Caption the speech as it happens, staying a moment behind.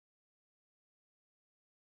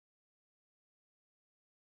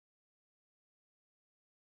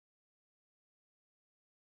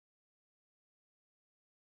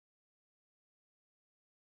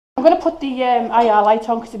I'm going to put the IR light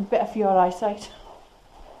on because it's better for your eyesight.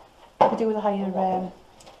 I could do with a higher,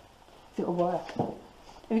 if it'll work. Have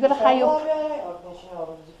you got a high up?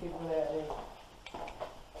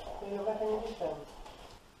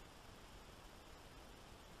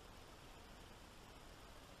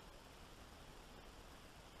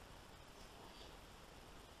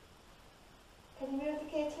 Can you move the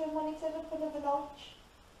K2 monitor up another notch?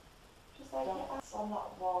 Just like your ass on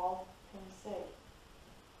that wall, can you see?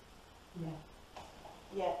 Yeah.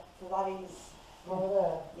 Yeah, so that is... Over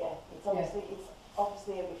there? Yeah, it's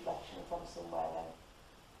obviously a reflection from somewhere then.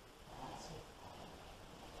 That's it.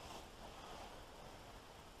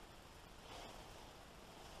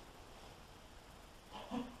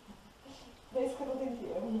 This could have been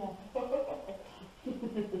you. Yeah.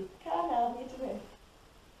 Can't help you doing.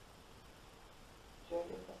 Sure,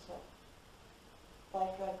 you've got a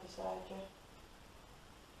bike right beside you.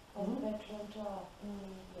 On the bedroom door.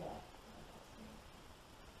 Yeah.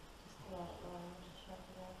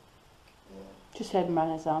 Just heard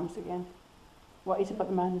Miner's arms again. What is it about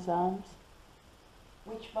the Miner's arms?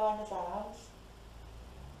 Which miner's arms?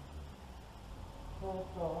 Oh,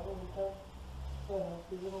 There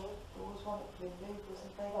was one at Cumbria,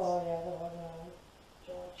 wasn't there? oh yeah, the one right.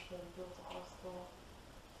 George Cumbria to hospital.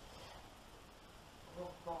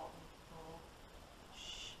 Rock bottom. Oh.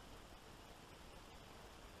 Shh.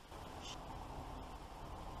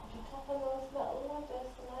 Did you tap on those metal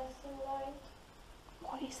ladders the nice and light?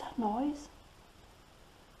 What is that noise?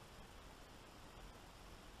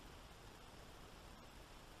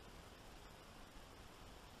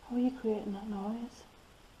 How are you creating that noise?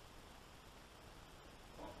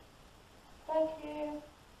 Thank you.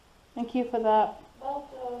 Thank you for that. Well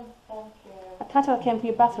done. Thank you. I can't tell I came from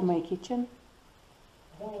your bathroom or your kitchen.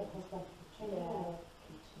 I think it was like the kitchen.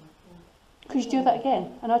 Yeah. Could you do that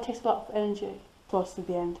again? I know it takes a lot of energy close to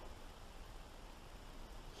the end.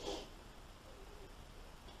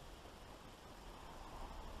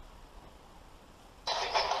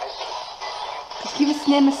 Just give us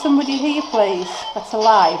the name of somebody here, please. That's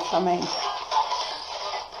alive, I mean.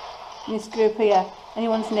 In this group here.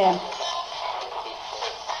 Anyone's name.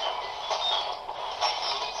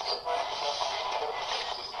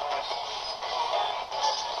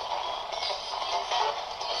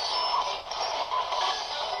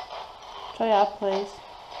 Try out, please.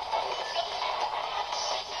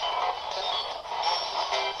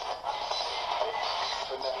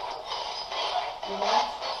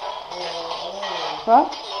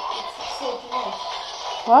 What? Say Jeanette.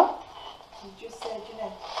 What? You just said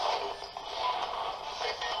Jeanette.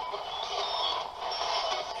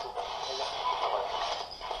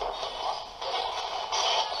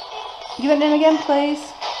 Give it name again, please.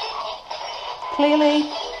 Clearly.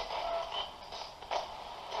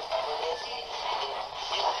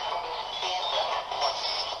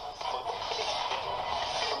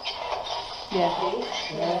 Yeah.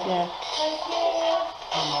 Yeah. Thank you.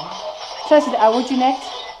 So I said, I would you next?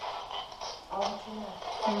 On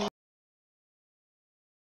Jeanette.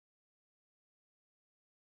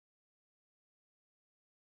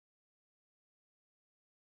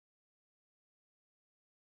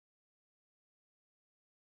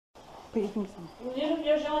 Put your fingers on.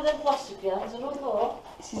 You're showing them plastic cans, I don't know.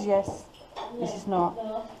 This is yes. This is not.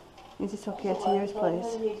 No. Is it okay to use, please?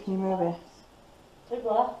 Can you move it? The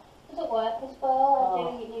glass doesn't work as well. I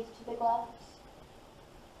think it needs to be glass.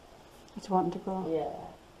 It's wanting to go. Yeah.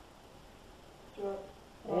 Sure.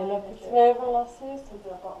 Yeah, look, it's over lasses. I've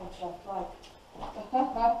got much left, like.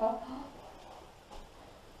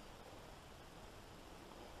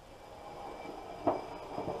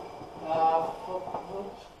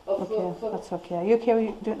 Okay, that's okay. Are you okay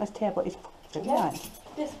with doing this table? It's Yeah.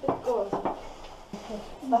 This bit goes.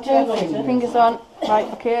 Fingers on.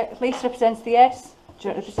 Right, okay. At least represents the yes.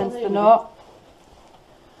 Joint represents the no.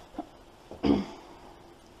 Do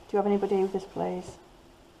you have anybody with this, please?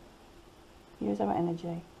 Use our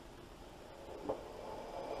energy.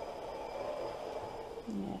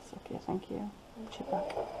 Yes, okay, thank you. Push it back.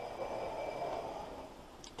 Do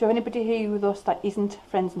you have anybody here with us that isn't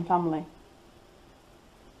friends and family?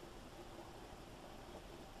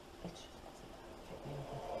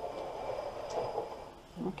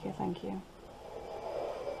 Okay, thank you.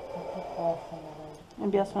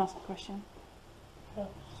 Anybody else want to ask a question?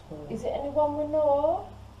 Is it anyone we know?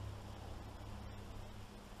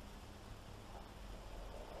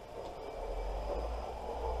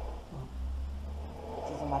 It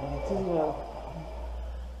doesn't matter, it's zero.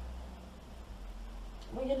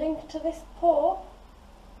 Were you linked to this Pope?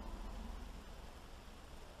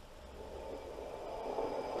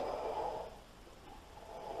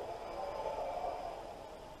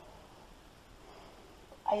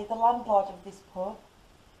 you the landlord of this pub?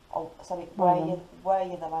 Oh, sorry, Well were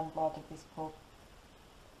you the landlord of this pub?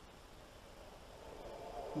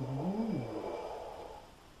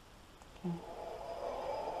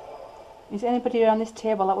 Is there anybody around this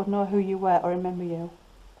table that would know who you were or remember you?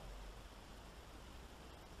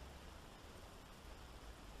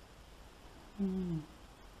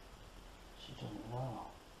 She doesn't know.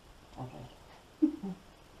 Okay.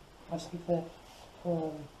 Let's give her.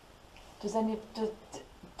 Does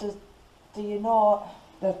do you know?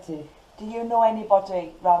 Dirty. Do you know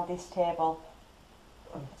anybody round this table?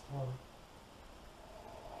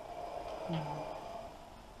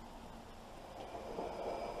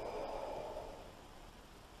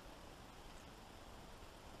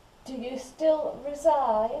 Do you still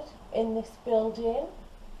reside in this building?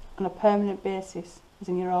 On a permanent basis, as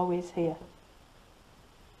in you're always here.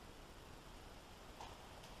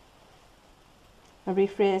 I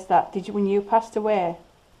rephrase that. Did you, when you passed away,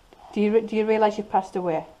 do you realise you passed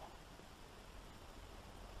away?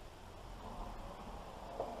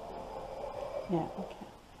 Yeah, okay.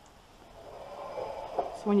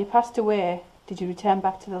 So when you passed away, did you return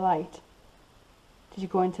back to the light? Did you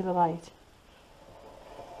go into the light?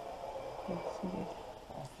 Yes, you did.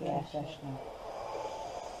 Yeah, fresh now.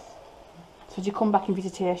 So did you come back in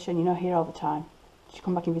visitation? You're not here all the time. Did you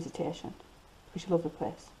come back in visitation? Because you love the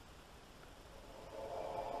place.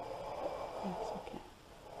 Yes, okay.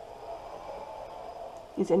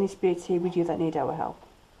 Is there any spirits here with you that need our help?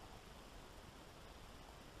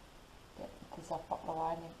 There's a bottle of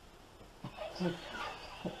wine in.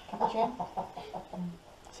 Jim?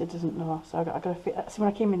 So it doesn't know. So I got a feel. So when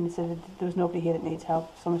I came in, they said there was nobody here that needs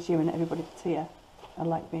help. So I'm assuming that everybody that's here are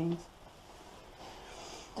light beings.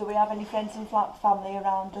 Do we have any friends and family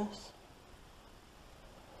around us?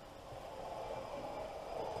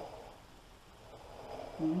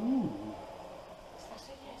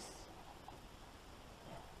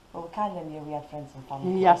 Well, we kind of knew we had friends and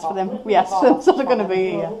family. We asked for them. We asked for them, so they're going to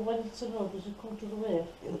be here. When to know, does it come to the way?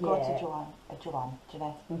 It'll go to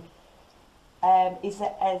Jeanette.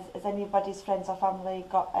 Has anybody's friends or family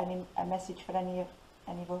got a message for any of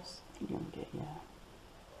us? Yeah.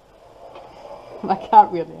 I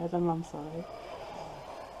can't really, I'm sorry.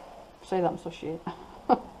 Say that I'm so shit.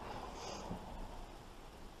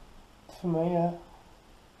 For me, yeah.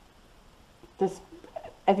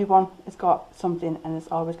 Everyone has got something, and there's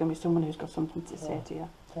always going to be someone who's got something to say to you.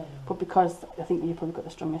 But because I think you've probably got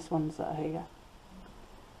the strongest ones that are here.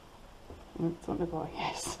 Don't go,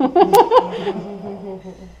 yes.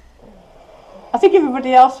 I think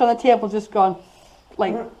everybody else on the table just gone,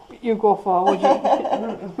 like, you go forward.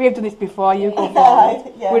 We've done this before, you go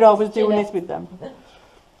forward. Yeah. We're always doing this with them.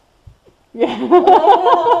 Yeah.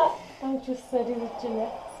 I just said it was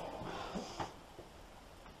Jeanette.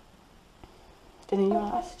 Didn't you A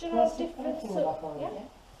ask? question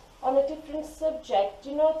on a different subject. Do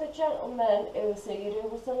you know the gentleman who was here, who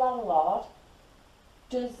was the landlord?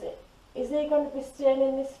 Is he going to be staying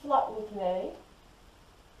in this flat with me?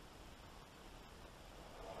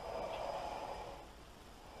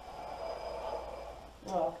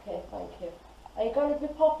 Oh, okay, thank you. Are you going to be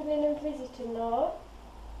popping in and visiting now?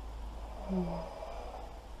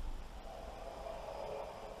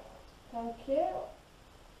 Thank you.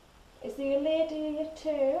 Is there a lady here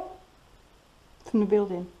too? From the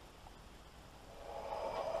building.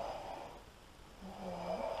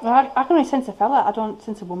 Well, I can only sense a fella, I don't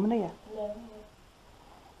sense a woman here. No.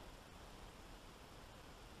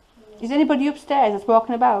 Is anybody upstairs that's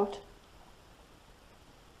walking about?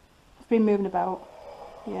 I've been moving about.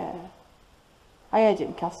 Yeah. I heard it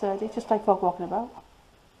in Cass, heard it, just like folk walking about.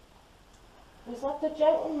 Was that the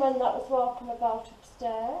gentleman that was walking about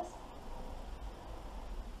upstairs?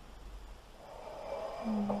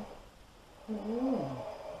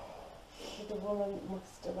 The woman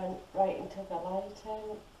must have went right into the light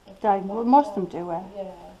end. Well, most of them do,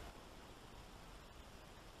 Yeah.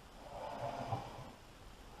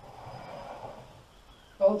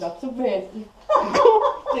 Oh, that's amazing.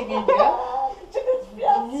 Digging, yeah?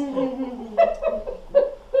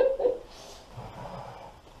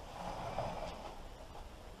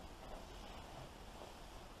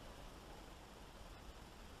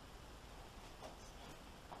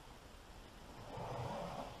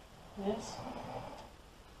 Yes.